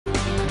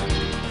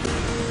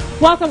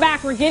Welcome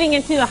back. We're getting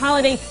into the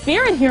holiday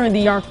spirit here in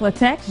the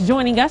Arklatex.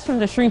 Joining us from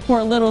the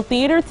Shreveport Little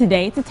Theatre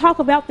today to talk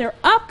about their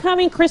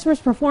upcoming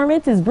Christmas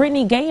performance is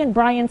Brittany Gay and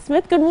Brian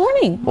Smith. Good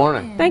morning.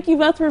 Morning. Thank you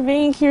both for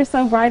being here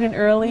so bright and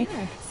early.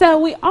 Yes. So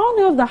we all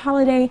know of the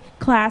holiday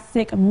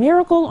classic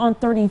Miracle on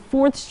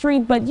 34th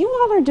Street, but you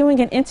all are doing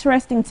an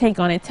interesting take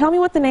on it. Tell me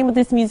what the name of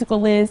this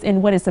musical is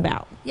and what it's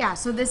about. Yeah,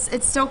 so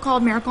it's still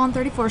called Miracle on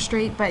 34th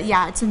Street, but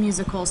yeah, it's a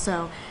musical,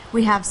 so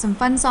we have some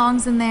fun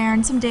songs in there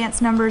and some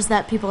dance numbers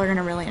that people are going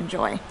to really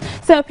enjoy.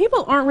 So if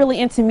people aren't really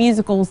into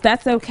musicals,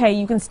 that's okay.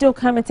 You can still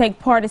come and take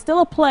part. It's still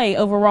a play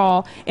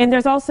overall, and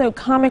there's also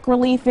comic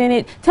relief in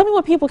it. Tell me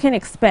what people can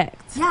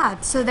expect. Yeah,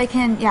 so they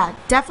can,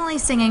 definitely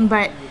singing,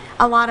 but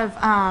a lot of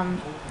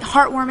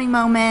heartwarming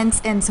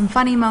moments and some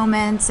funny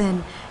moments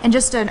and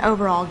just an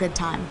overall good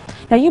time.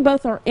 Now, you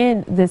both are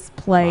in this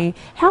play.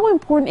 How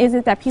important is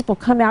it that people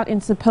come out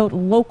and support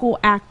local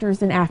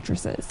actors and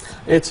actresses?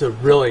 It's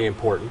really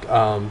important.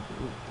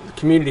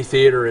 Community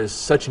theater is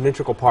such an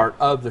integral part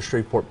of the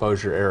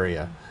Shreveport-Bossier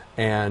area,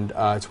 and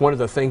it's one of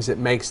the things that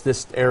makes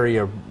this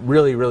area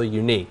really, really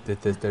unique,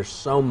 that there's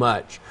so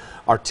much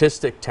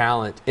artistic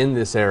talent in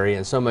this area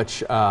and so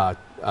much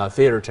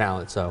theater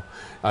talent. So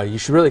you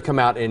should really come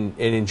out and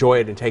enjoy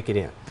it and take it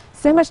in.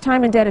 So much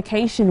time and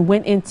dedication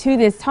went into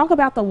this. Talk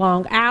about the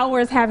long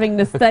hours, having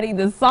to study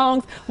the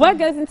songs. What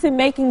goes into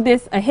making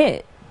this a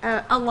hit?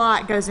 A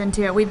lot goes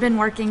into it. We've been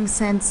working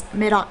since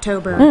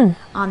mid-October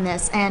on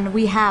this, and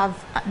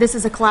this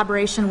is a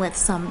collaboration with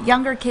some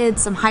younger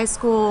kids, some high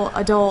school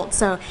adults,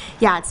 so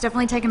yeah, it's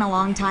definitely taken a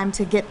long time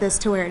to get this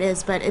to where it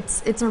is, but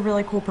it's a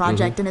really cool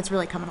project and it's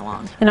really coming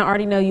along. And I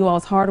already know you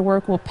all's hard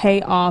work will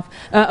pay off.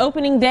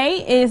 Opening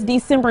day is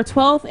December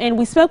 12th, and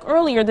we spoke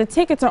earlier, the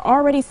tickets are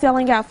already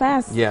selling out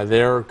fast. Yeah,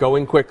 they're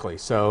going quickly,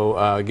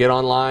 so get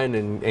online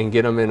and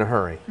get them in a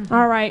hurry.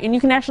 All right, and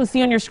you can actually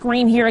see on your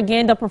screen here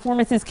again, the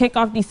performances kick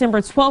off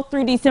December 12th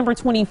through December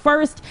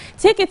 21st.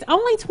 Tickets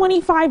only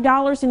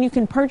 $25, and you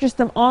can purchase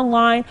them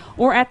online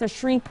or at the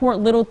Shreveport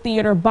Little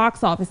Theatre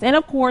box office. And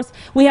of course,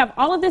 we have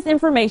all of this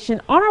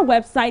information on our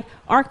website,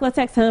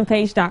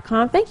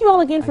 arklatexhomepage.com. Thank you all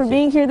again for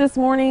being here this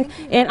morning.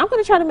 And I'm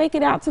going to try to make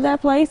it out to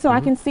that place so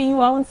I can see you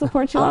all and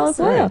support you all as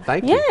well.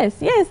 Thank you.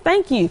 Yes,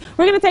 thank you.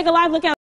 We're going to take a live look out.